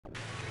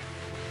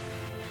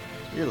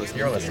You're listening.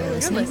 You're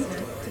listening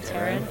to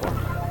Tara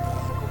Informa.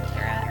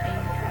 Tara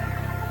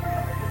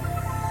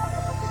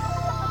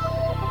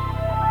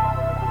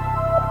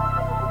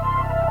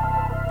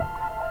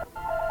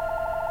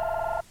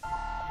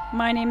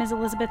My name is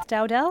Elizabeth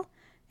Dowdell,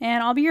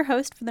 and I'll be your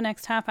host for the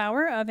next half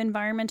hour of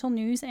environmental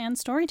news and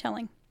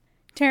storytelling.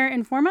 Terra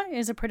Informa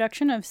is a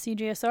production of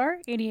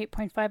CJSR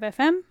 88.5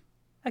 FM,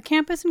 a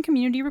campus and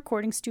community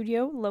recording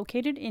studio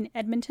located in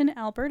Edmonton,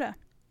 Alberta.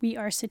 We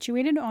are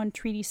situated on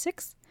Treaty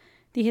 6,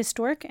 the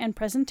historic and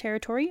present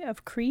territory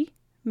of Cree,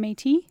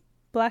 Métis,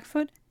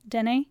 Blackfoot,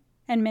 Dene,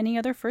 and many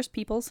other First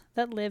Peoples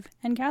that live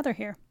and gather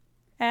here.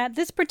 At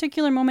this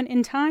particular moment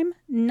in time,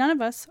 none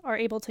of us are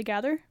able to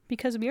gather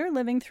because we are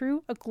living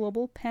through a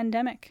global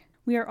pandemic.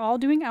 We are all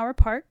doing our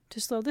part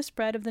to slow the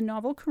spread of the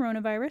novel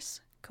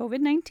coronavirus,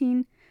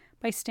 COVID-19,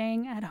 by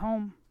staying at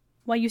home.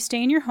 While you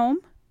stay in your home,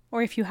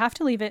 or if you have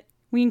to leave it,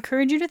 we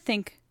encourage you to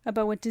think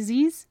about what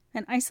disease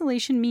and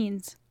isolation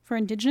means for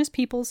Indigenous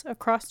peoples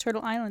across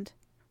Turtle Island.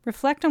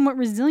 Reflect on what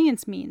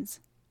resilience means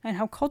and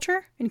how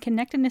culture and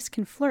connectedness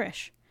can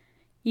flourish,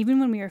 even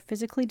when we are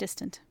physically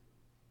distant.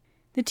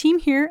 The team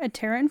here at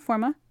Terra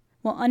Informa,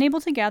 while unable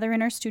to gather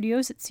in our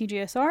studios at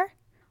CJSR,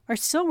 are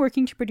still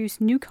working to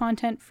produce new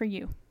content for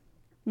you.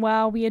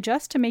 While we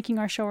adjust to making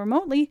our show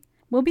remotely,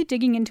 we'll be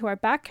digging into our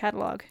back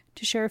catalog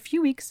to share a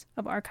few weeks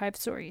of archived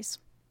stories.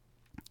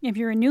 If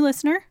you're a new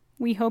listener,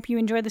 we hope you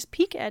enjoy this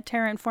peek at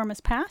Terra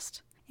Informa's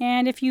past.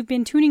 And if you've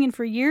been tuning in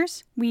for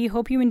years, we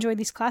hope you enjoy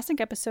these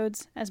classic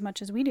episodes as much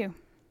as we do.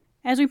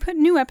 As we put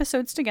new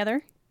episodes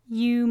together,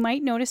 you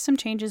might notice some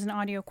changes in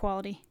audio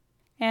quality.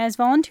 As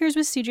volunteers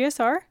with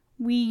CJSR,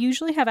 we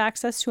usually have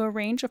access to a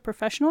range of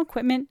professional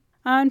equipment.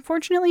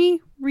 Unfortunately,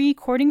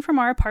 recording from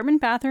our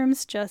apartment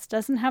bathrooms just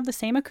doesn't have the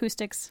same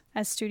acoustics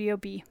as Studio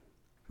B.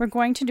 We're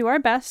going to do our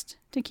best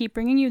to keep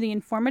bringing you the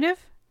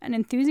informative and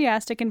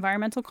enthusiastic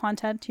environmental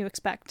content you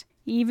expect,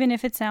 even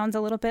if it sounds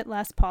a little bit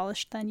less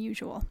polished than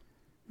usual.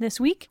 This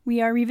week,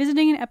 we are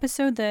revisiting an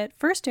episode that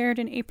first aired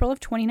in April of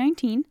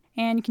 2019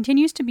 and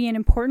continues to be an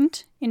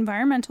important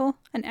environmental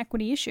and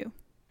equity issue.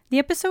 The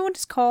episode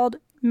is called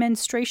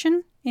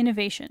Menstruation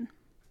Innovation.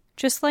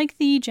 Just like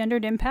the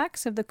gendered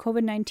impacts of the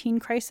COVID-19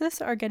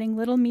 crisis are getting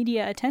little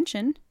media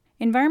attention,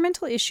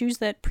 environmental issues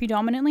that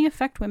predominantly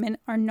affect women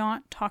are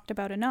not talked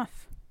about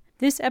enough.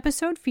 This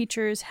episode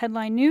features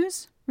headline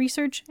news,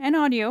 research, and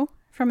audio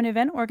from an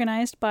event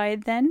organized by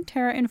then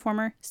Terra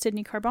Informer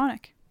Sydney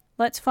Carbonic.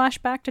 Let's flash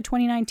back to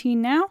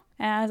 2019 now,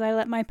 as I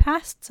let my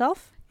past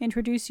self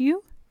introduce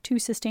you to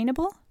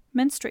sustainable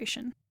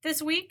menstruation.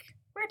 This week,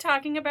 we're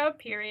talking about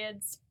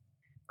periods.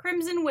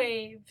 Crimson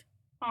wave,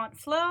 Aunt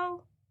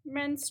Flo,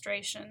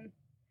 menstruation.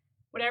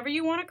 Whatever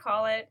you want to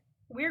call it,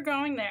 we're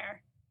going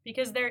there,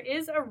 because there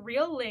is a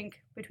real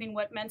link between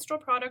what menstrual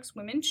products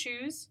women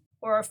choose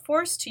or are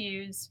forced to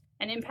use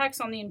and impacts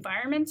on the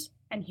environment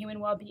and human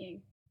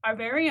well-being. Our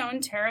very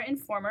own Terra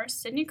Informer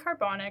Sydney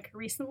Carbonic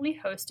recently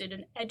hosted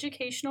an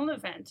educational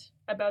event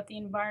about the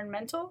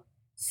environmental,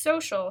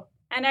 social,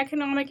 and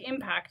economic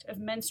impact of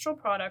menstrual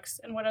products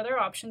and what other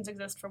options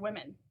exist for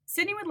women.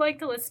 Sydney would like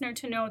the listener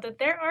to know that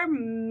there are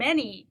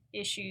many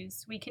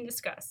issues we can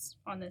discuss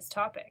on this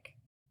topic,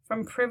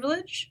 from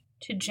privilege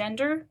to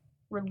gender,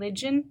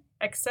 religion,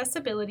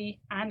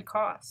 accessibility, and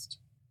cost.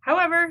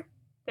 However,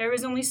 there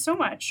is only so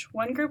much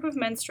one group of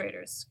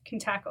menstruators can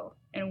tackle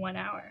in 1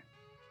 hour.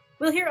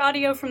 We'll hear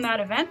audio from that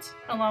event,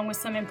 along with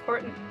some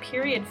important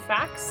period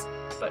facts,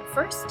 but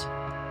first,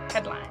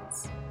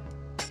 headlines.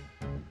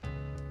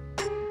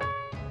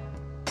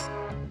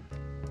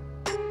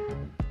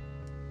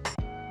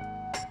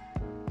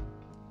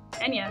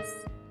 And yes,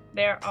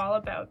 they're all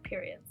about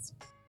periods.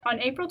 On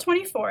April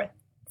 24th,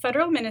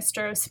 Federal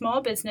Minister of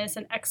Small Business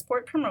and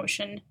Export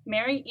Promotion,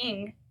 Mary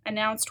Ng,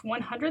 announced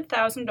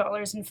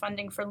 $100,000 in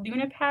funding for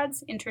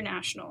Lunapads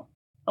International,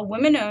 a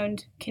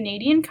women-owned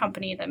Canadian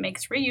company that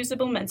makes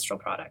reusable menstrual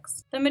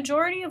products. The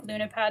majority of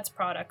Lunapads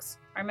products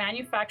are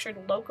manufactured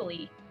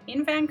locally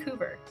in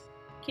Vancouver,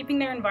 keeping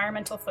their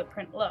environmental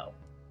footprint low.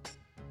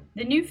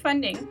 The new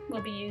funding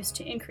will be used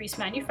to increase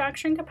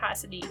manufacturing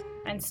capacity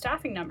and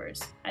staffing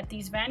numbers at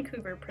these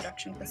Vancouver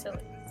production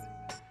facilities.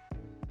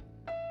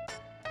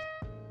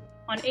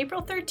 On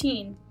April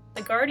 13,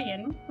 The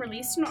Guardian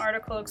released an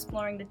article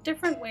exploring the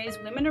different ways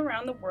women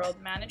around the world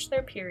manage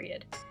their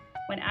period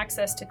when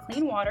access to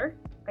clean water,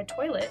 a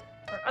toilet,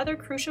 or other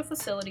crucial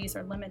facilities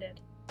are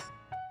limited.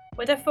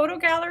 With a photo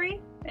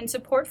gallery and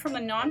support from the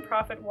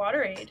nonprofit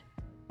WaterAid,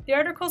 the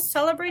article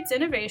celebrates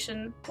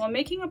innovation while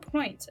making a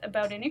point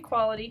about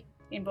inequality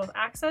in both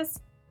access,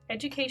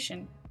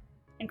 education,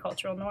 and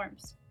cultural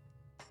norms.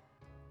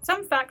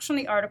 Some facts from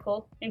the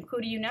article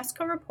include a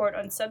UNESCO report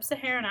on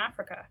sub-Saharan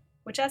Africa,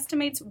 which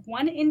estimates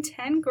 1 in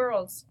 10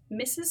 girls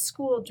misses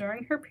school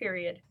during her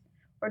period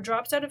or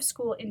drops out of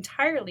school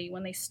entirely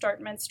when they start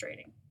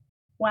menstruating.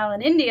 While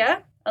in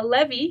India, a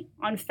levy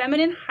on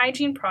feminine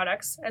hygiene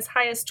products as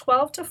high as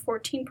 12 to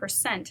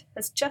 14%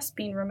 has just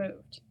been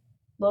removed.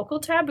 Local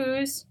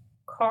taboos,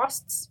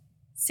 costs,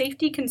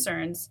 safety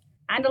concerns,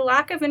 and a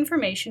lack of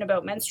information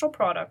about menstrual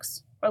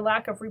products or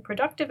lack of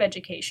reproductive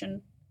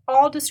education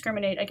all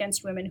discriminate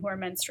against women who are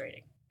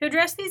menstruating. To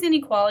address these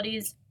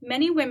inequalities,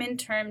 many women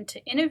turn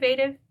to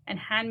innovative and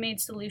handmade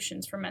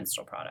solutions for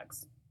menstrual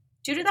products.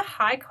 Due to the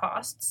high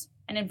costs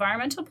and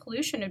environmental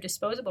pollution of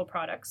disposable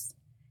products,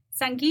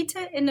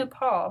 Sangita in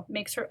Nepal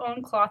makes her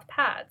own cloth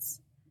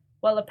pads,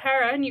 while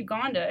Apara in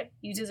Uganda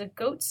uses a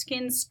goat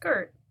skin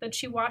skirt that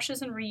she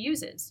washes and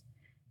reuses,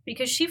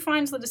 because she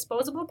finds the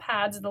disposable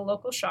pads at the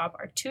local shop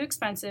are too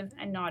expensive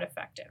and not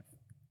effective.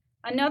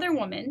 Another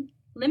woman,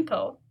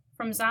 Limpo,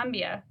 from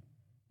Zambia,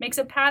 makes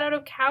a pad out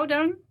of cow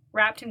dung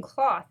wrapped in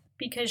cloth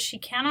because she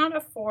cannot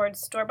afford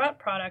store-bought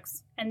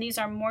products and these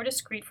are more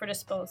discreet for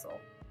disposal.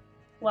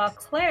 While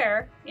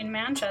Claire in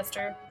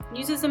Manchester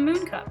uses a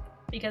moon cup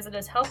because it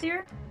is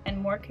healthier and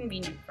more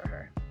convenient for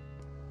her.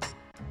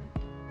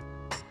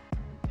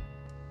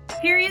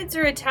 Periods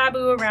are a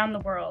taboo around the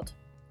world,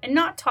 and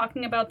not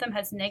talking about them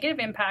has negative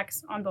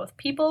impacts on both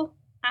people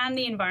and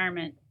the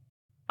environment.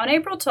 On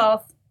April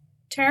 12th,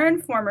 Terra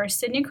Informer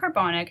Sydney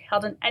Carbonic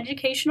held an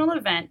educational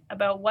event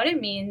about what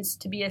it means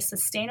to be a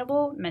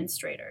sustainable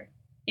menstruator.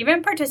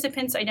 Event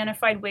participants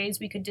identified ways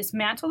we could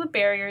dismantle the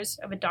barriers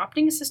of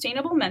adopting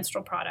sustainable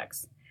menstrual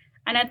products,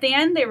 and at the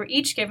end they were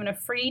each given a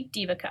free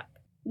Diva Cup.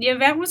 The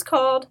event was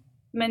called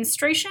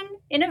Menstruation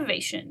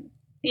Innovation.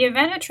 The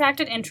event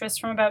attracted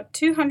interest from about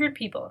 200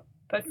 people,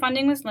 but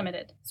funding was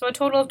limited, so a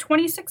total of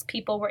 26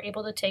 people were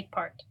able to take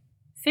part.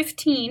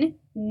 15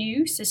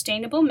 new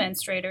sustainable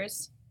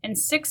menstruators and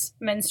 6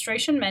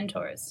 menstruation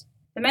mentors.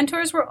 The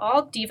mentors were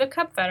all Diva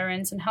Cup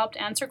veterans and helped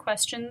answer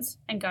questions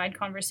and guide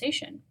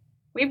conversation.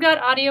 We've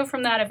got audio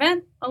from that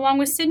event, along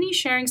with Sydney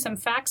sharing some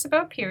facts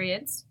about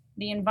periods,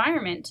 the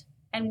environment,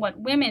 and what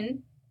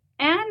women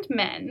and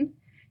men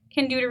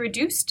can do to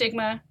reduce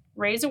stigma,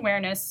 raise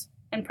awareness,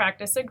 and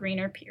practice a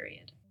greener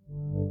period.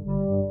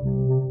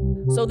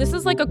 So this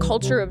is like a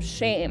culture of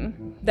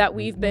shame that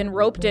we've been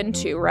roped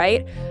into,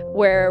 right?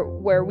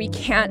 Where we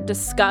can't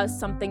discuss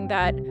something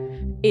that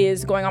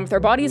is going on with our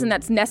bodies and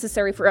that's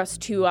necessary for us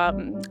to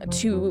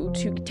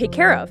take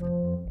care of.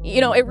 You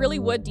know, it really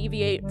would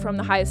deviate from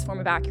the highest form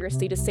of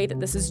accuracy to say that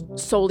this is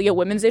solely a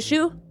women's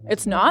issue.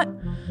 It's not.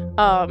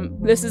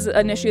 This is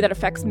an issue that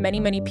affects many,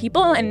 many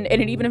people, and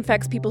it even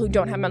affects people who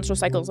don't have menstrual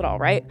cycles at all,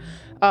 right?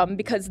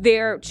 Because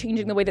they're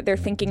changing the way that they're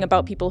thinking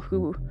about people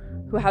who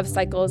have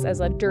cycles as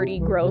a dirty,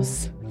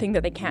 gross thing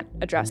that they can't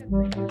address.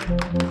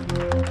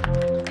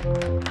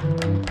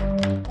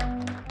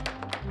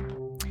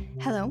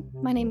 Hello,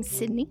 my name is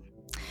Sydney.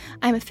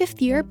 I'm a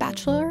fifth-year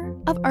Bachelor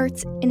of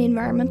Arts in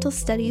Environmental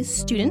Studies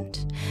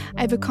student.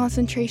 I have a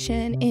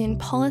concentration in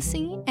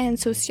policy and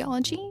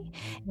sociology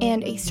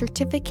and a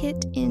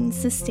certificate in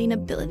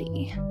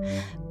sustainability.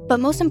 But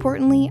most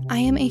importantly, I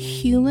am a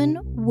human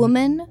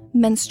woman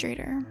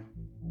menstruator.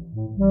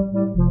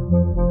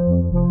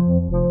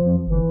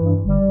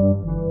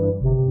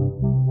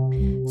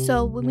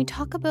 So when we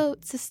talk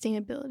about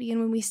sustainability and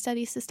when we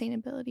study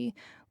sustainability,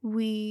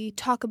 we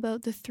talk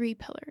about the 3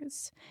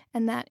 pillars,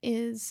 and that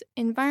is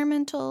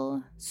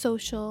environmental,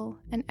 social,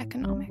 and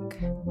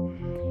economic.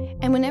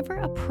 And whenever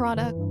a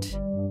product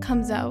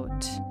comes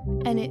out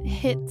and it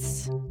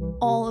hits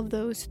all of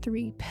those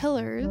 3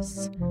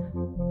 pillars,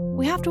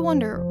 we have to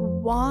wonder,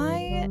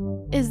 why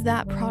is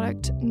that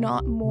product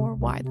not more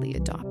widely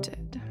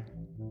adopted?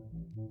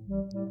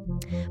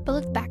 But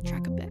let's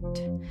backtrack a bit.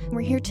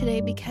 We're here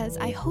today because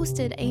I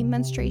hosted a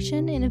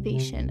menstruation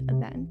innovation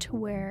event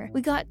where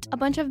we got a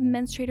bunch of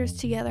menstruators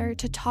together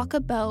to talk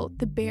about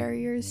the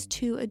barriers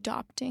to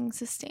adopting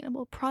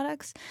sustainable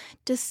products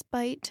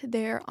despite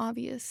their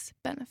obvious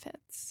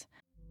benefits.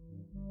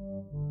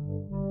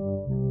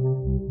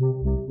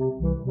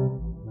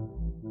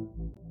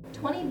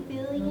 $20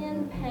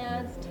 billion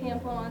pads,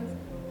 tampons,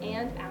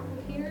 and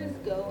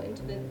applicators go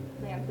into the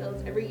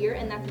landfills every year,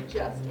 and that's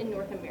just in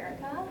North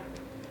America.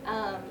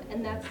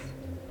 And that's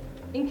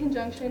in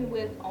conjunction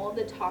with all of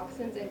the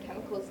toxins and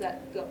chemicals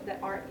that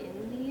are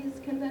in these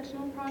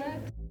conventional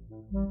products.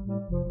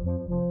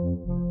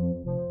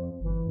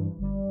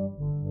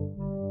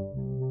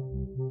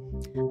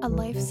 A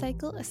life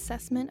cycle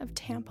assessment of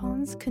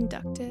tampons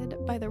conducted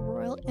by the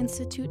Royal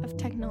Institute of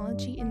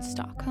Technology in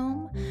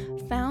Stockholm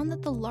found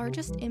that the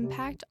largest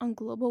impact on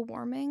global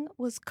warming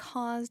was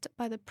caused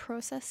by the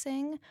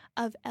processing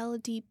of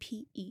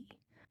LDPE.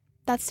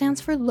 That stands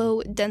for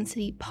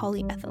low-density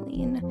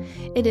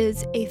polyethylene. It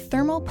is a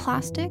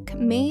thermoplastic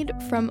made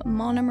from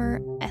monomer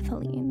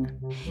ethylene.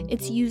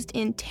 It's used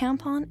in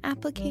tampon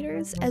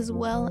applicators as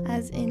well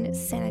as in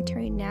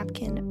sanitary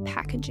napkin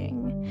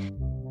packaging.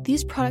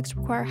 These products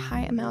require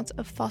high amounts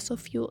of fossil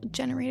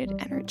fuel-generated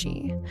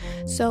energy.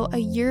 So a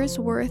year's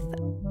worth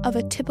of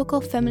a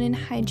typical feminine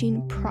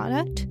hygiene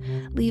product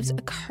leaves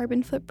a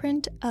carbon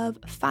footprint of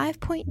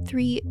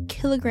 5.3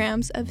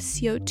 kilograms of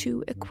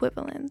CO2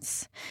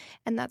 equivalents.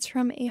 And that's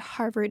from a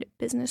Harvard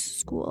Business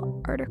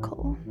School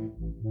article.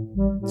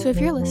 So if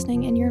you're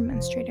listening and you're a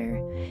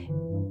menstruator,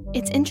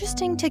 it's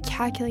interesting to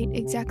calculate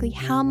exactly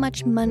how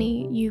much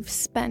money you've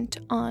spent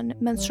on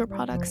menstrual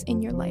products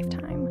in your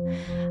lifetime.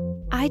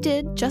 I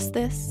did just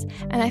this,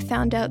 and I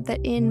found out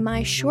that in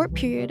my short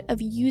period of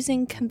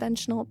using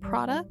conventional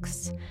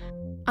products,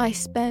 I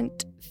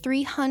spent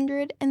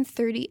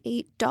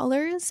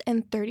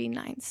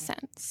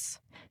 $338.39.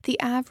 The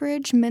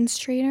average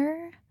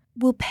menstruator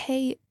will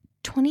pay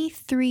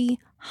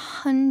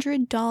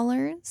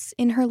 $2,300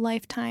 in her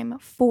lifetime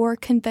for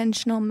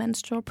conventional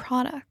menstrual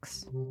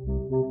products.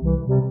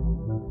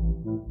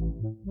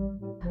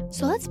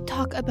 So let's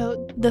talk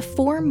about the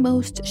 4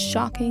 most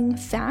shocking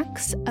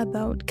facts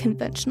about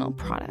conventional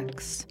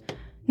products.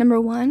 Number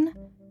 1,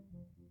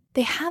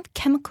 they have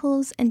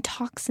chemicals and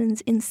toxins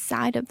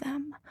inside of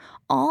them.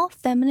 All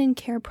feminine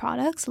care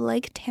products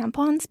like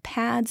tampons,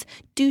 pads,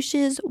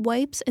 douches,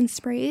 wipes, and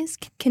sprays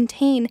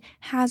contain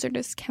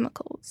hazardous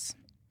chemicals.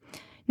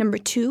 Number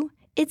 2,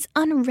 it's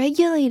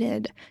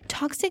unregulated.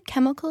 Toxic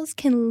chemicals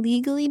can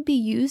legally be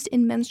used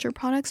in menstrual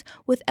products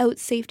without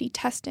safety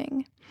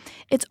testing.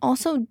 It's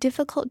also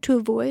difficult to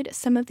avoid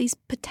some of these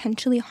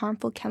potentially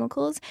harmful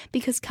chemicals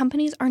because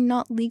companies are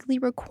not legally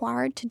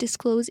required to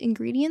disclose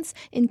ingredients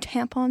in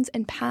tampons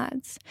and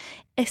pads,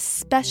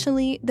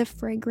 especially the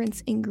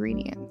fragrance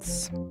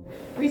ingredients.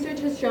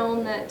 Research has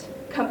shown that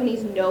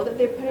companies know that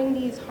they're putting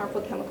these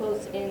harmful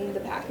chemicals in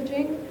the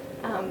packaging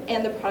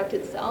and the product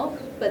itself,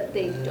 but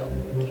they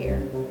don't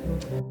care.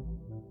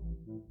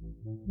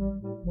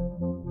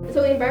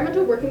 So the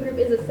Environmental Working Group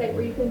is a site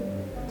where you can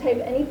type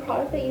any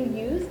product that you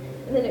use,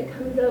 and then it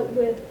comes out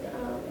with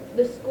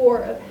the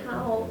score of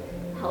how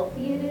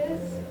healthy it is.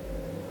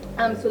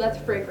 So that's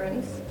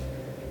fragrance.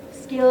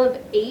 Scale of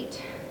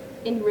 8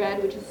 in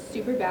red, which is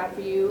super bad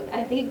for you.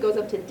 I think it goes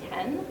up to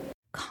 10.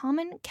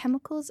 Common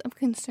chemicals of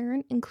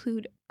concern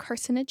include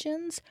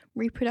carcinogens,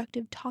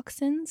 reproductive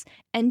toxins,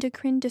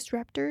 endocrine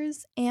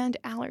disruptors, and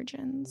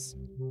allergens.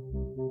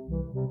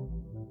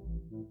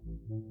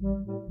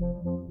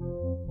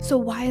 So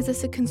why is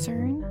this a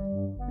concern?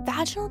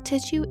 Vaginal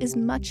tissue is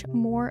much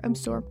more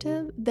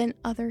absorptive than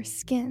other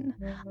skin.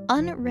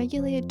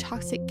 Unregulated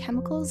toxic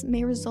chemicals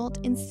may result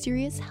in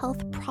serious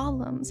health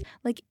problems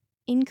like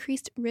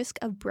increased risk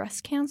of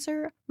breast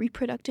cancer,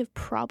 reproductive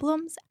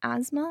problems,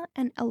 asthma,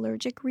 and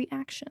allergic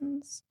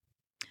reactions.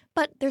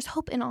 But there's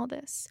hope in all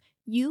this.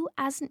 You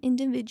as an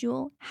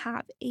individual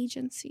have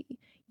agency.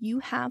 You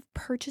have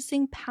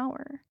purchasing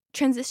power.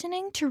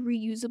 Transitioning to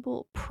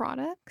reusable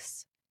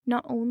products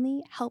not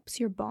only helps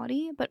your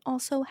body, but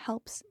also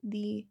helps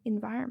the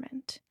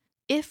environment.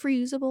 If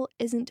reusable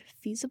isn't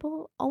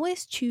feasible,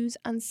 always choose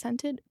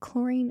unscented,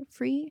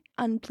 chlorine-free,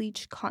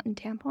 unbleached cotton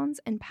tampons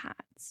and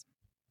pads.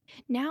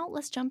 Now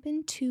let's jump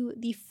into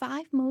the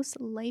 5 most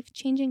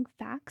life-changing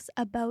facts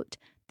about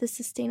the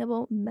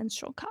sustainable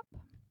menstrual cup.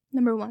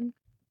 Number 1,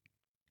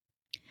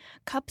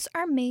 cups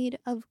are made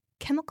of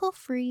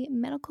chemical-free,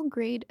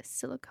 medical-grade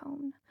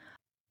silicone.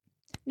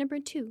 Number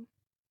 2,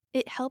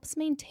 it helps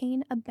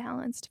maintain a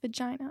balanced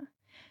vagina.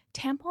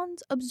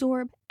 Tampons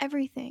absorb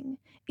everything,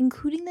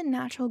 including the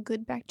natural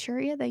good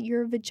bacteria that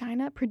your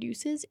vagina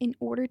produces in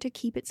order to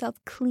keep itself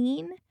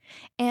clean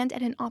and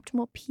at an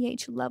optimal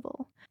pH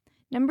level.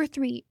 Number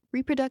 3,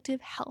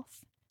 reproductive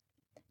health.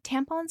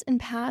 Tampons and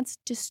pads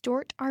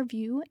distort our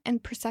view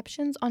and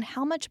perceptions on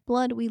how much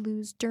blood we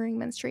lose during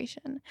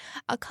menstruation.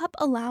 A cup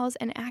allows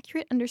an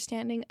accurate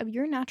understanding of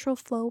your natural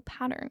flow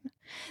pattern.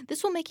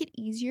 This will make it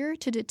easier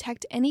to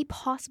detect any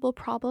possible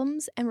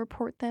problems and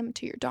report them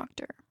to your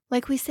doctor.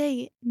 Like we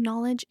say,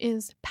 knowledge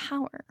is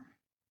power.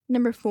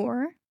 Number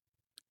 4,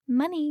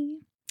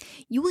 money.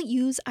 You will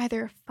use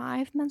either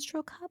 5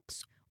 menstrual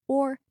cups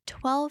or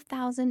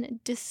 12,000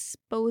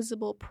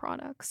 disposable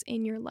products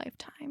in your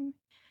lifetime.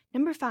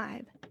 Number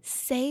 5,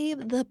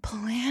 save the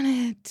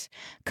planet.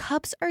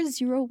 Cups are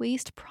zero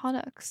waste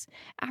products.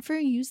 After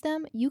you use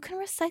them, you can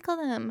recycle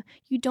them.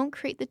 You don't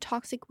create the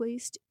toxic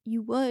waste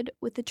you would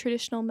with the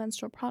traditional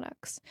menstrual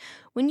products.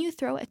 When you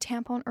throw a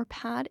tampon or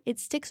pad, it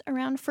sticks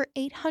around for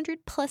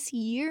 800 plus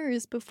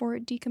years before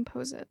it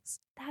decomposes.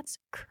 That's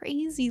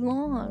crazy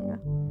long.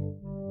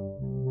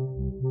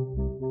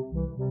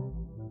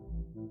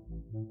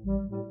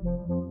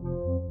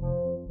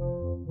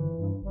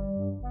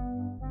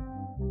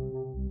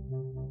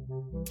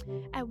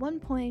 At one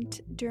point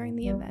during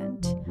the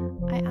event,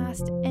 I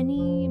asked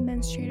any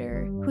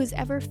menstruator who has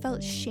ever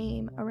felt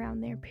shame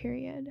around their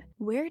period,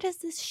 where does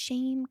this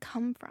shame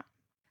come from?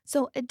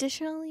 So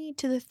additionally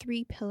to the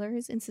 3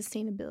 pillars in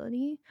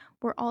sustainability,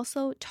 we're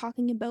also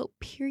talking about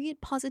period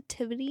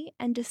positivity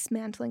and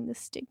dismantling the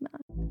stigma.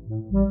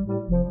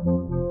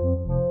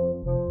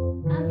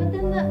 But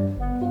then the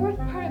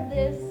 4th part of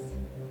this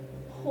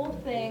whole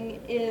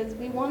thing is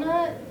we want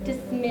to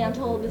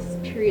dismantle this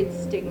period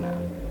stigma.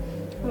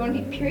 We want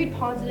to be period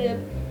positive,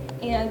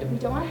 and we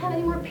don't want to have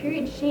any more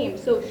period shame.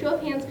 So show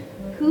of hands,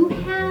 who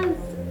has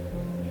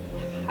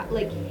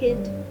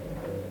hid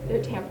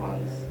their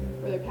tampons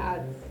or their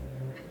pads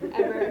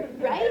ever?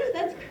 Right?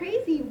 That's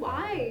crazy.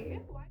 Why?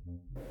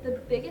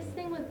 The biggest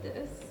thing with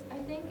this, I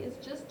think, is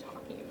just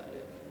talking about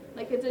it.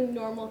 Like, it's a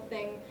normal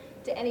thing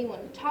to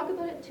anyone. Talk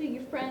about it to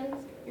your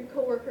friends, your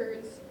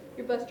coworkers,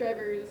 your bus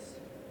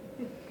drivers,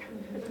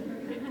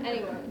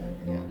 anyone.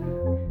 Yeah.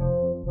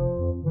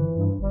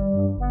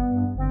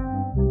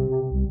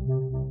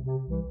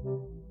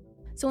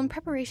 So in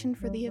preparation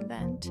for the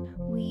event,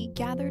 we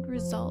gathered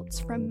results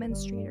from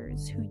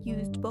menstruators who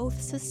used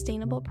both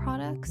sustainable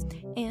products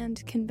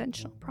and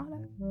conventional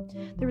products.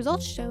 The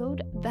results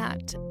showed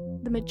that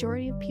the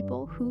majority of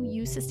people who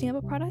use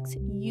sustainable products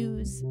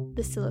use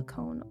the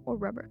silicone or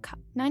rubber cup.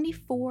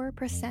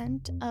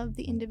 94% of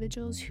the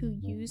individuals who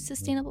use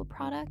sustainable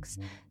products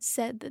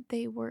said that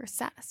they were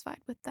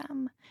satisfied with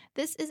them.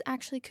 This is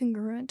actually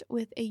congruent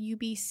with a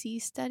UBC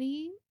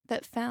study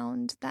that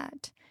found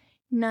that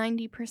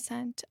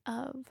 90%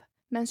 of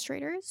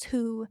menstruators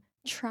who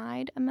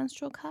tried a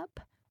menstrual cup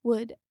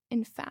would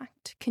in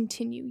fact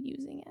continue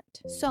using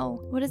it.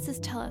 So what does this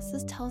tell us?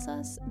 This tells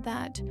us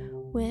that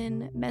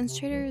when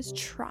menstruators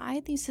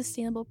try these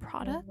sustainable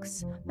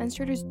products,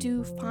 menstruators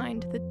do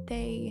find that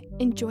they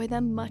enjoy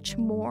them much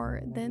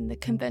more than the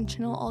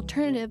conventional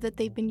alternative that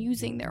they've been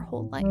using their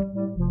whole life.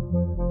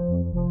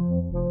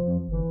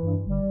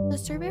 The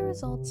survey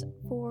results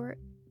for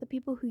the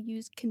people who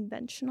use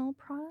conventional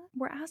products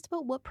were asked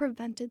about what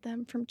prevented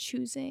them from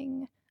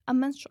choosing a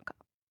menstrual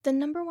cup. The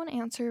number one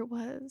answer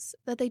was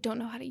that they don't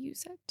know how to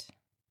use it.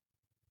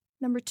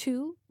 Number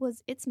 2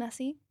 was it's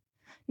messy.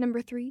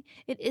 Number 3,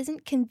 it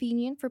isn't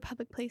convenient for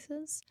public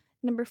places.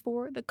 Number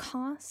 4, the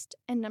cost.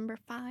 And number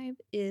 5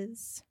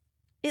 is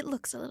it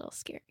looks a little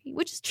scary,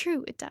 which is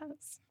true, it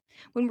does.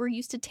 When we're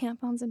used to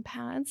tampons and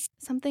pads,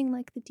 something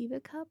like the Diva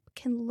Cup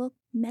can look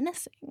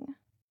menacing.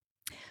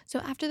 So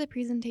after the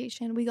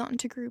presentation, we got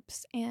into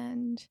groups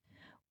and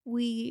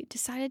we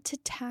decided to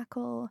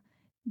tackle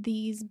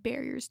these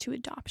barriers to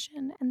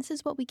adoption, and this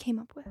is what we came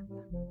up with.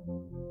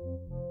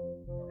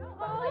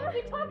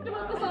 We talked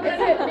about this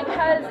already.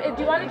 Because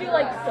do you want to do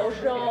like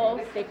social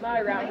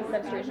stigma around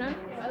menstruation?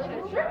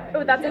 Sure.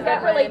 Oh, does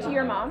that relate to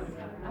your mom?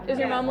 Is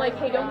your mom like,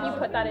 hey, don't you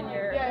put that in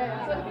your...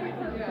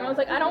 Your mom's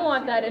like, I don't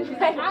want that in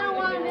my... I don't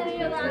want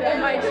any of that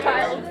in my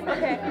child.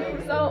 Okay,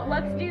 so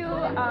let's do...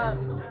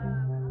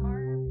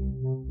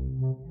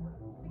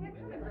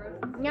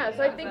 Yeah,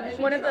 so I think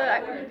one of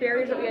the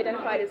barriers that we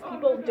identified is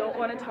people don't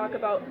want to talk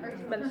about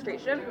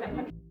menstruation.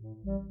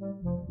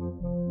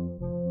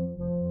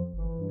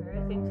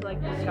 To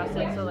like discuss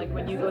it, so like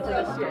when you go to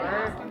the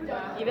store,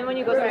 even when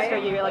you go to the store,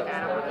 you're like, I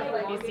don't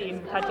want to be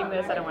seen touching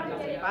this, I don't want to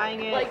be seen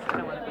buying it, I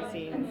don't want to be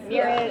seen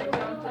near it.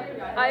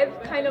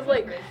 I've kind of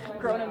like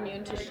grown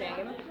immune to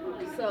shame,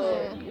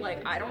 so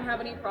like I don't have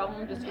any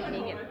problem just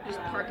eating it, just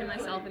parking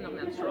myself in the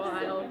menstrual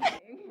aisle.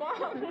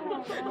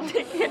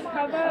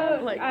 How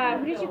about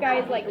who did you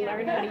guys like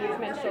learn how to use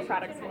menstrual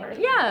products for?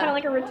 Yeah, kind of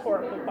like a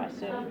rhetorical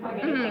question. I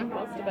mean, I think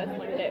most of us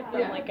learned it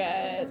from like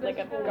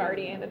a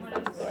guardian of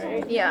some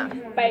sort. Yeah,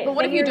 but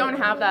what if you don't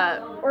have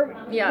that? Or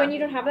when you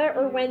don't have that,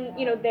 or when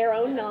their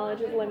own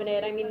knowledge is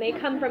limited. I mean, they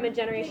come from a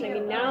generation. I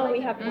mean, now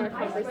we have more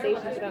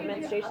conversations about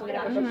menstruation than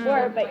ever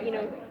before. But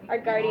our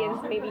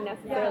guardians maybe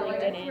necessarily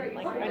didn't.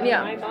 Like I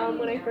know my mom,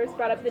 when I first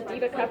brought up the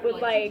Diva Cup,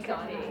 was like,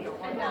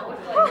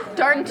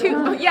 darn tooth.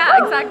 Oh, yeah,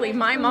 exactly.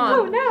 My mom.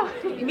 Oh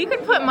no. We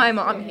could put my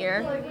mom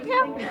here.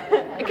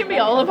 Yeah. It can be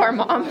all of our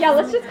moms. Yeah,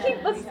 let's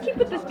keep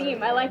with the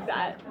theme. I like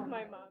that.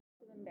 My mom.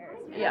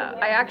 Yeah,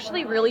 I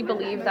actually really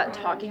believe that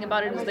talking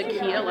about it is the key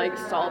to like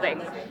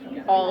solving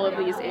all of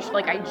these issues.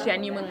 Like I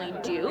genuinely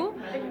do,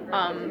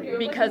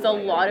 because a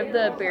lot of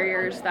the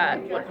barriers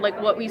that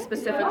like what we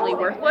specifically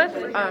work with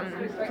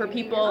for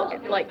people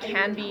like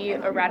can be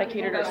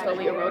eradicated or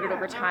slowly eroded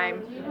over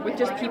time with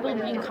just people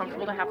being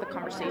comfortable to have the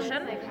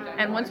conversation.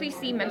 And once we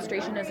see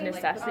menstruation as a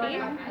necessity,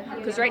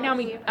 because right now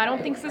I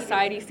don't think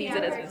society sees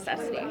it as a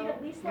necessity,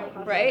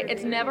 right?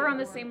 It's never on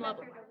the same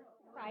level.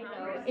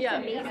 It's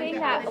amazing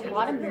that a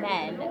lot of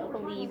men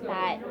believe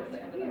that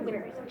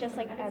just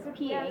like as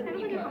peeing,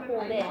 you can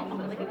hold in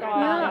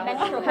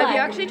menstrual blood. Have you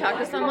actually talked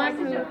to someone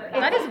who...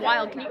 That is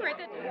wild. Can you write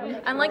that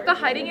down? And like the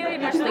hiding it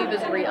in your sleeve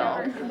is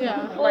real.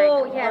 Yeah.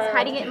 Oh, yes,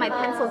 hiding it in my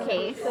pencil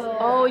case.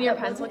 Oh, your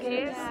pencil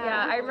case?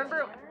 Yeah, I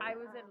remember I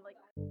was in like...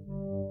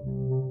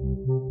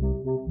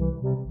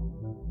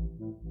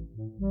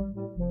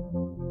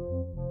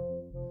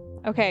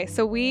 Okay,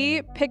 so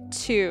we picked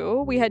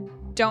 2. We had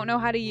don't know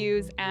how to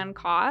use and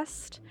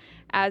cost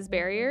as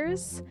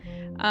barriers.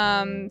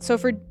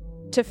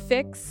 To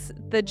fix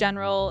the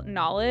general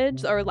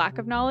knowledge or lack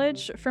of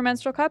knowledge for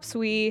menstrual cups,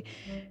 we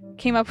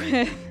came up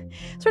with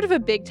sort of a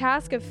big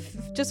task of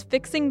just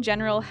fixing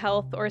general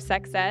health or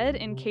sex ed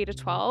in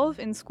K-12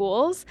 in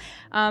schools,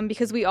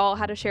 because we all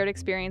had a shared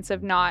experience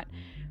of not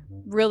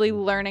really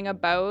learning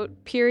about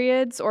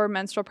periods or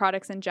menstrual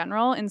products in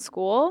general in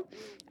school,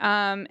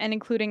 and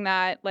including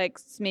that, like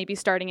maybe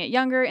starting it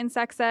younger in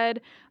sex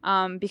ed,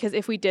 because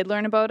if we did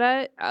learn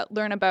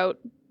about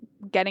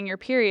getting your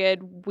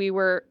period, we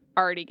were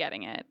already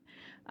getting it.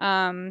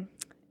 And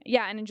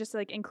just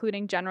like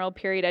including general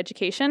period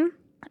education,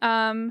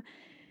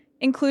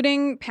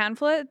 including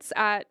pamphlets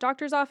at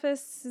doctor's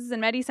offices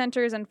and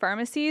medi-centers and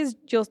pharmacies.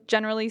 You'll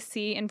generally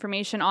see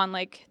information on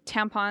like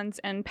tampons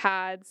and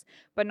pads,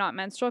 but not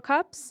menstrual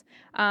cups.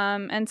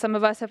 And some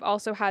of us have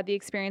also had the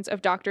experience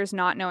of doctors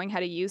not knowing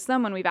how to use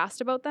them when we've asked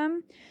about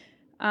them,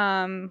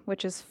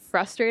 which is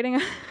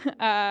frustrating.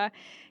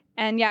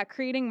 And yeah,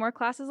 creating more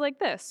classes like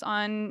this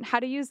on how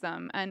to use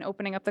them and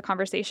opening up the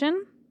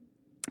conversation.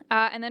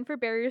 And then for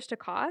barriers to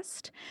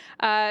cost,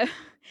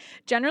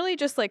 generally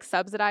just like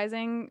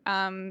subsidizing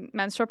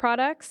menstrual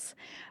products,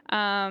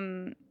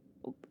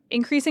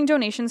 increasing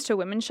donations to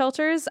women's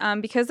shelters,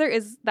 because there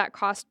is that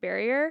cost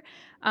barrier.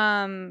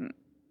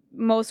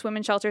 Most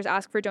women's shelters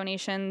ask for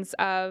donations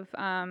of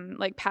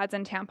like pads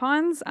and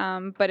tampons,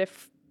 but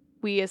if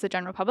we as the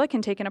general public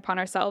can take it upon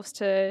ourselves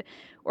to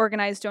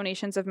organize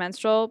donations of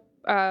menstrual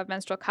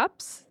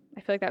cups,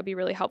 I feel like that would be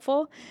really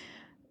helpful.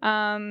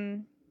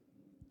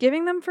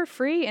 Giving them for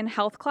free in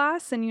health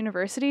class in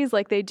universities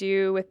like they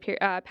do with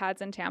pads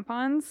and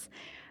tampons,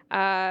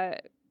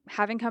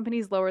 having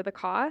companies lower the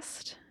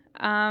cost,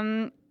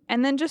 and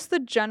then just the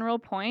general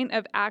point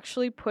of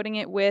actually putting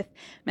it with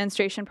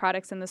menstruation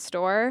products in the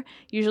store.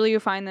 Usually you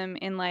find them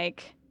in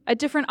like a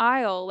different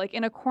aisle, like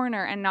in a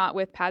corner, and not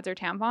with pads or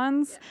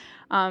tampons.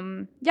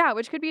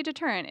 Which could be a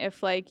deterrent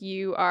if like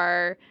you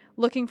are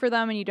looking for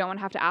them and you don't want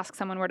to have to ask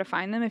someone where to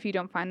find them if you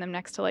don't find them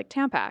next to like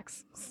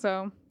Tampax.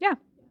 So yeah.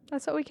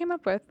 That's what we came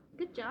up with.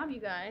 Good job, you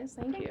guys.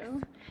 Thank you.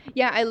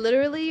 Yeah, I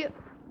literally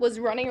was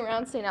running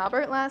around St.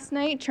 Albert last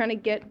night trying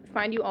to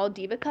find you all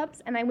Diva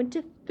cups, and I went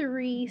to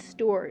 3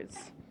 stores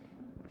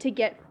to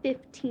get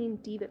 15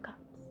 Diva cups.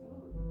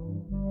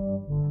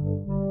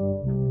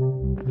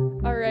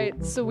 All right,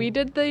 so we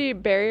did the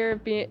barrier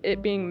of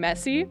it being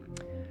messy.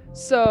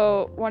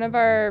 So one of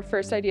our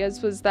first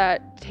ideas was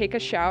that take a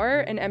shower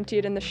and empty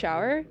it in the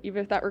shower,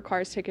 even if that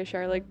requires taking a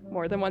shower like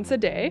more than once a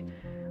day,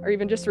 or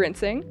even just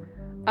rinsing.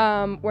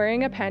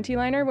 Wearing a panty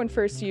liner when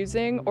first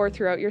using or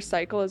throughout your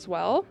cycle as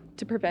well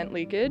to prevent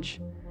leakage.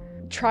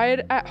 Try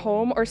it at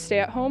home or stay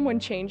at home when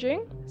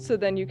changing, so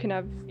then you can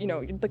have,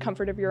 the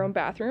comfort of your own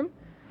bathroom.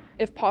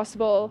 If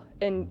possible,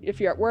 and if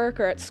you're at work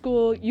or at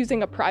school,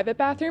 using a private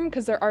bathroom,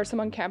 because there are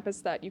some on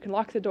campus that you can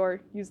lock the door,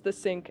 use the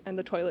sink and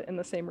the toilet in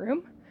the same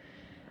room.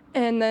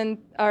 And then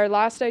our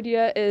last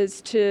idea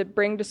is to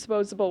bring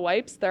disposable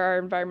wipes. There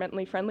are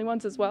environmentally friendly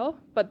ones as well,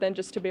 but then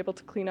just to be able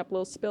to clean up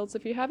little spills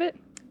if you have it.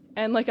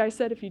 And like I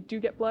said, if you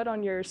do get blood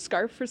on your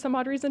scarf for some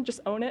odd reason,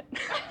 just own it.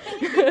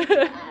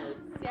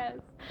 Yes.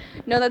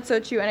 No, that's so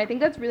true. And I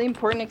think that's really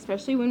important,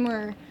 especially when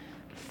we're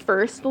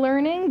first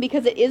learning,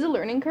 because it is a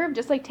learning curve,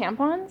 just like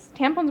tampons.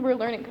 Tampons were a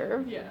learning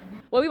curve. Yeah.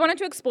 What we wanted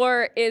to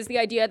explore is the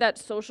idea that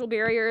social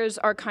barriers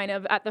are kind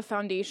of at the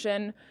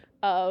foundation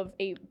of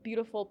a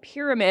beautiful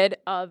pyramid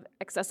of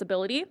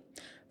accessibility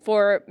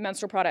for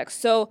menstrual products.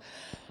 So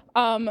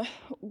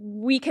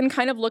we can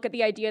kind of look at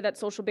the idea that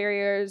social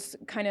barriers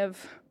kind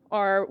of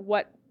are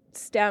what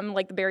stem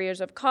like the barriers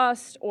of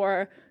cost,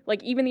 or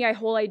like even the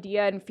whole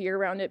idea and fear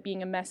around it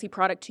being a messy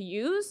product to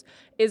use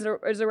is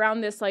around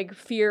this like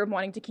fear of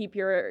wanting to keep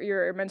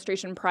your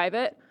menstruation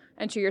private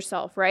and to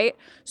yourself, right?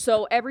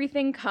 So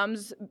everything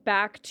comes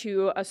back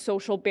to a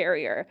social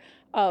barrier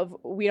of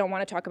we don't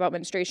want to talk about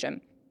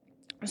menstruation.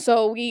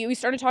 So we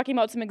started talking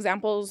about some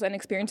examples and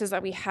experiences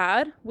that we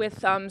had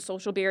with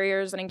social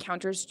barriers and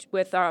encounters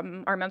with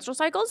our menstrual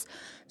cycles.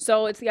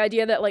 So it's the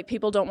idea that like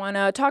people don't want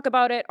to talk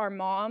about it. Our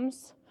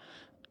moms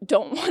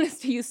don't want us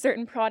to use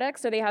certain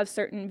products, or they have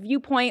certain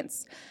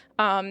viewpoints.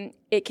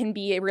 It can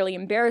be really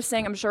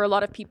embarrassing. I'm sure a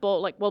lot of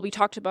people, we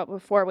talked about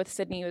before with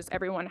Sydney, is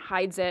everyone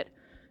hides it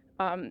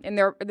in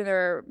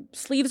their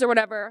sleeves or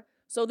whatever.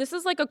 So this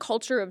is like a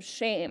culture of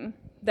shame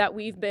that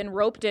we've been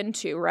roped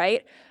into,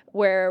 right?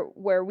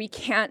 Where we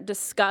can't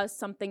discuss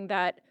something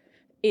that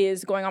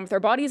is going on with our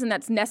bodies and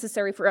that's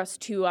necessary for us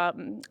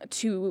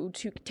to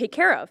take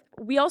care of.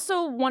 We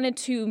also wanted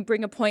to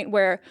bring a point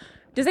where,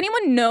 does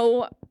anyone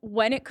know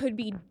when it could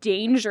be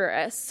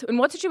dangerous? In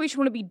what situation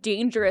would it be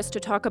dangerous to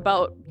talk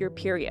about your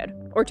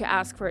period or to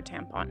ask for a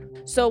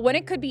tampon? So when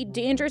it could be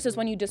dangerous is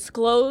when you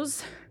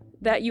disclose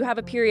that you have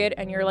a period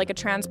and you're like a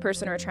trans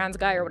person or a trans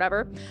guy or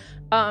whatever.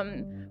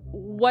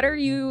 What are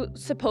you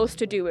supposed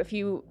to do if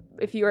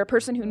you're a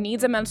person who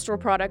needs a menstrual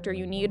product or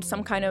you need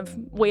some kind of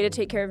way to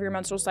take care of your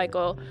menstrual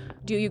cycle?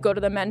 Do you go to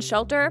the men's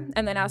shelter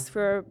and then ask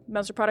for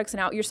menstrual products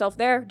and out yourself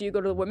there? Do you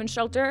go to the women's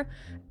shelter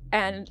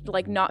and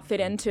not fit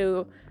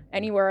into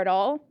anywhere at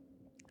all?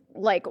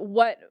 Like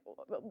what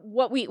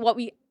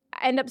we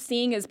end up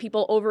seeing is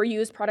people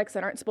overuse products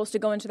that aren't supposed to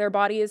go into their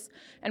bodies,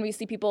 and we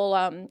see people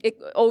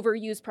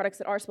overuse products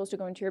that are supposed to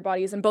go into your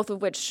bodies, and both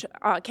of which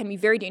can be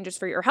very dangerous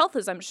for your health,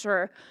 as I'm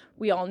sure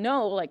we all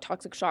know, like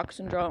toxic shock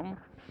syndrome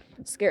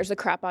scares the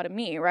crap out of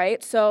me,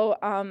 right? So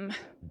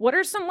what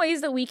are some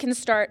ways that we can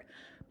start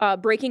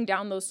breaking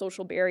down those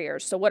social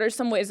barriers? So what are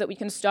some ways that we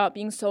can stop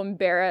being so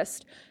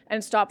embarrassed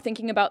and stop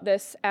thinking about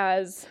this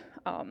as,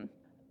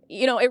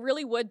 it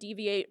really would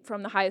deviate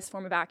from the highest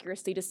form of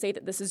accuracy to say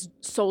that this is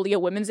solely a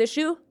women's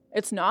issue.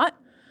 It's not.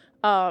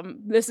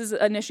 This is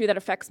an issue that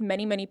affects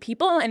many, many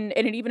people, and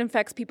it even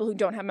affects people who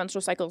don't have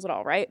menstrual cycles at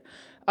all, right?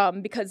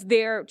 Because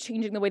they're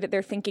changing the way that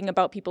they're thinking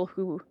about people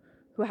who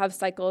have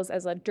cycles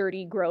as a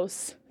dirty,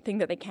 gross thing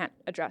that they can't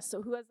address.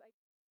 So who has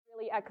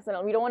really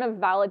excellent? We don't want to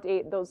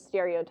validate those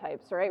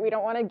stereotypes, right? We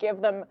don't want to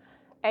give them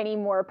any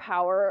more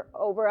power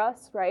over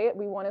us, right?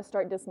 We want to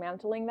start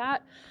dismantling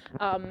that.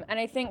 And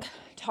I think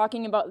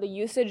talking about the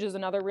usage is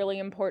another really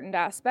important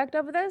aspect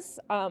of this.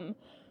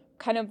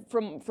 Kind of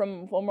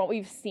from what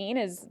we've seen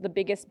is the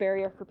biggest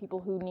barrier for people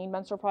who need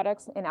menstrual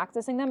products in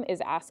accessing them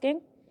is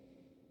asking.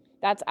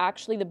 That's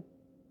actually the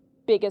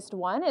biggest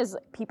one, is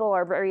people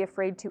are very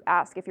afraid to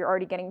ask if you're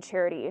already getting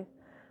charity.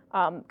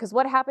 Because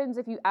what happens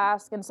if you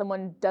ask and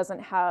someone doesn't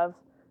have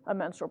a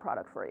menstrual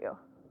product for you?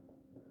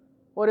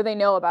 What do they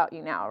know about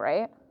you now,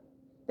 right?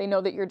 They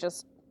know that you're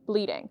just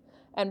bleeding.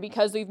 And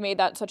because we've made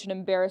that such an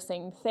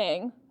embarrassing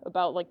thing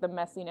about like the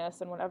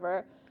messiness and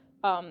whatever,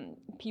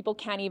 people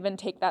can't even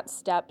take that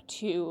step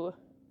to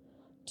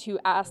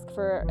ask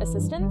for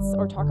assistance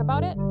or talk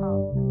about it.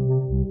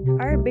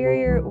 Our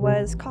barrier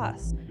was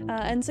cost.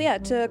 And so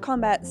to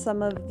combat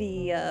some of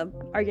the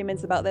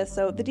arguments about this,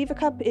 so the Diva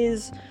Cup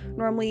is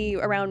normally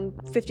around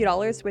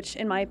 $50, which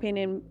in my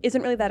opinion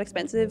isn't really that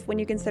expensive when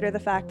you consider the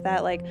fact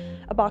that like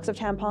a box of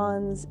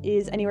tampons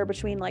is anywhere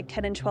between like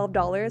 $10 and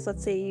 $12.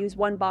 Let's say you use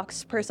one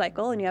box per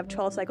cycle and you have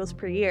 12 cycles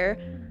per year.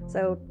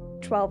 So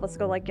 12, let's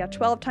go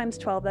 12 times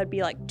 12, that'd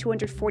be like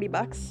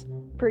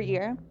 $240 per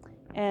year.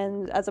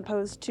 And as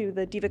opposed to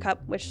the Diva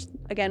Cup, which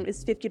again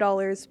is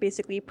 $50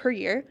 basically per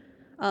year.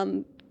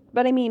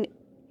 But I mean,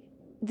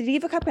 the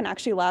Diva Cup can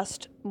actually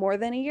last more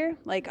than a year.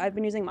 Like I've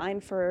been using mine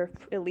for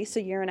at least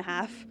a year and a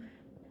half.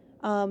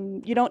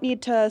 You don't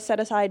need to set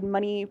aside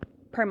money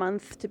per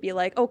month to be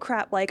like, oh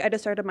crap, like I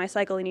just started my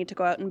cycle, I need to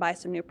go out and buy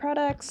some new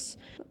products.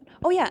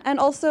 Oh yeah, and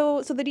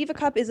also, so the Diva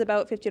Cup is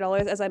about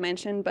 $50 as I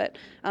mentioned, but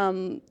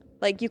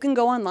like you can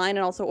go online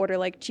and also order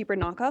like cheaper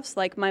knockoffs.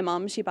 Like my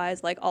mom, she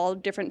buys like all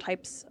different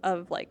types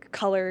of like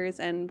colors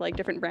and like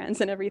different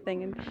brands and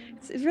everything, and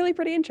it's really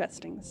pretty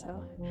interesting.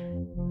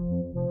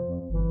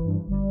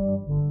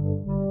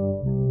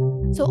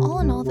 So all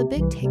in all, the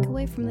big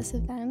takeaway from this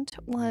event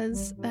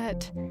was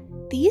that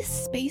these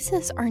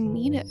spaces are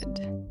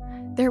needed.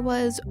 There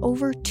was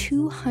over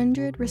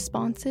 200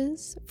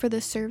 responses for the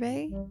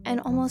survey, and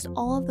almost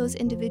all of those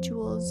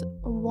individuals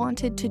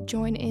wanted to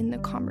join in the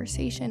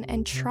conversation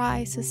and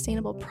try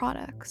sustainable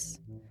products.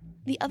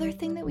 The other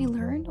thing that we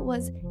learned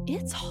was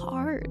it's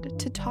hard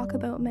to talk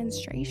about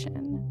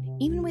menstruation.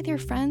 Even with your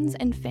friends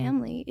and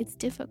family, it's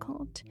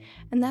difficult.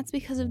 And that's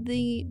because of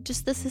the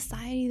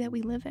society that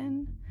we live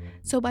in.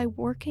 So by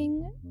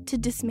working to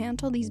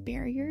dismantle these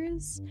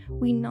barriers,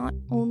 we not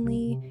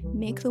only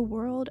make the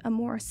world a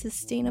more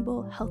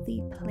sustainable,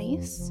 healthy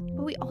place,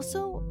 but we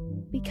also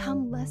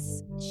become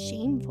less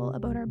shameful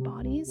about our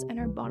bodies and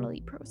our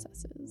bodily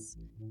processes.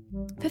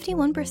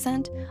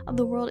 51% of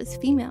the world is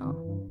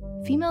female.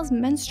 Females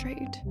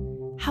menstruate.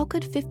 How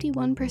could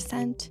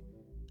 51%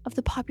 of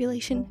the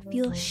population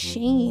feel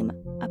shame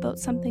about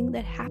something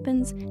that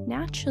happens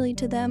naturally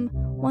to them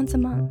once a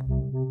month?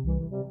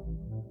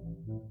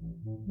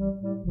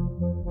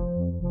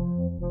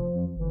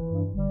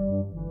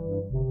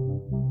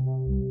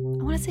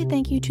 I want to say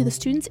thank you to the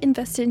Students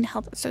Invested in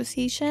Health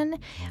Association,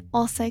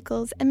 All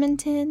Cycles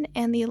Edmonton,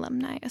 and the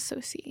Alumni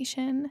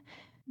Association.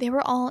 They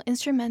were all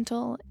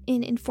instrumental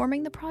in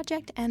informing the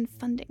project and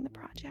funding the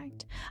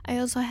project. I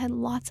also had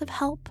lots of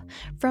help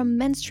from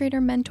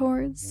menstruator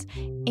mentors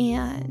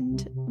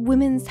and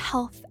women's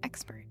health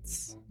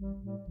experts.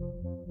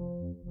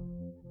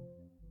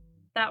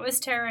 That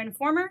was Terra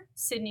Informer,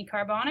 Sydney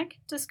Carbonic,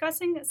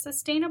 discussing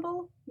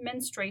sustainable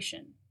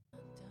menstruation.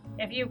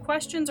 If you have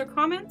questions or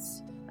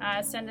comments,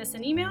 send us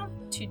an email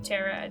to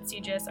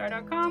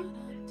terra@cjsr.com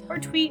or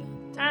tweet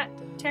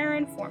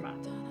 @TerraInforma.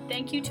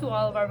 Thank you to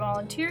all of our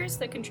volunteers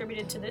that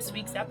contributed to this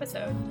week's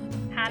episode: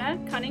 Hannah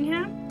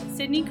Cunningham,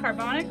 Sydney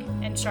Carbonic,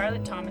 and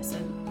Charlotte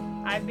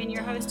Thomason. I've been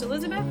your host,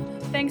 Elizabeth.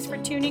 Thanks for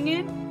tuning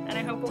in, and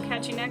I hope we'll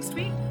catch you next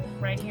week,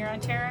 right here on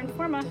Terra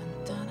Informa.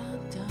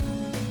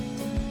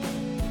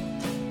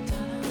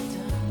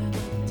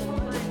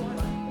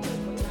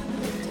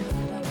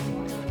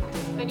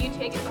 Then you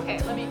take it,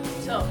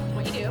 so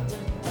what you do,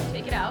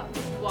 take it out,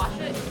 wash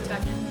it, put it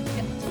back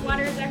in. The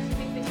water is actually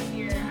makes it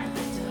easier, I have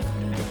to put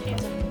it back in.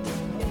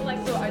 It's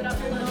like, so I don't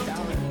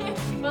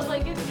know, but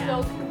like it's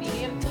so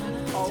convenient because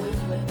it's always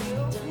with you,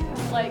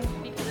 like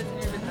because it's in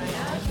your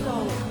vagina,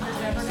 so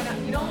you're never gonna,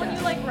 when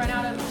you like run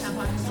out of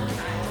tampons, you're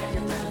trying to get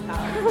your friend's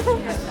house,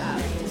 you get that.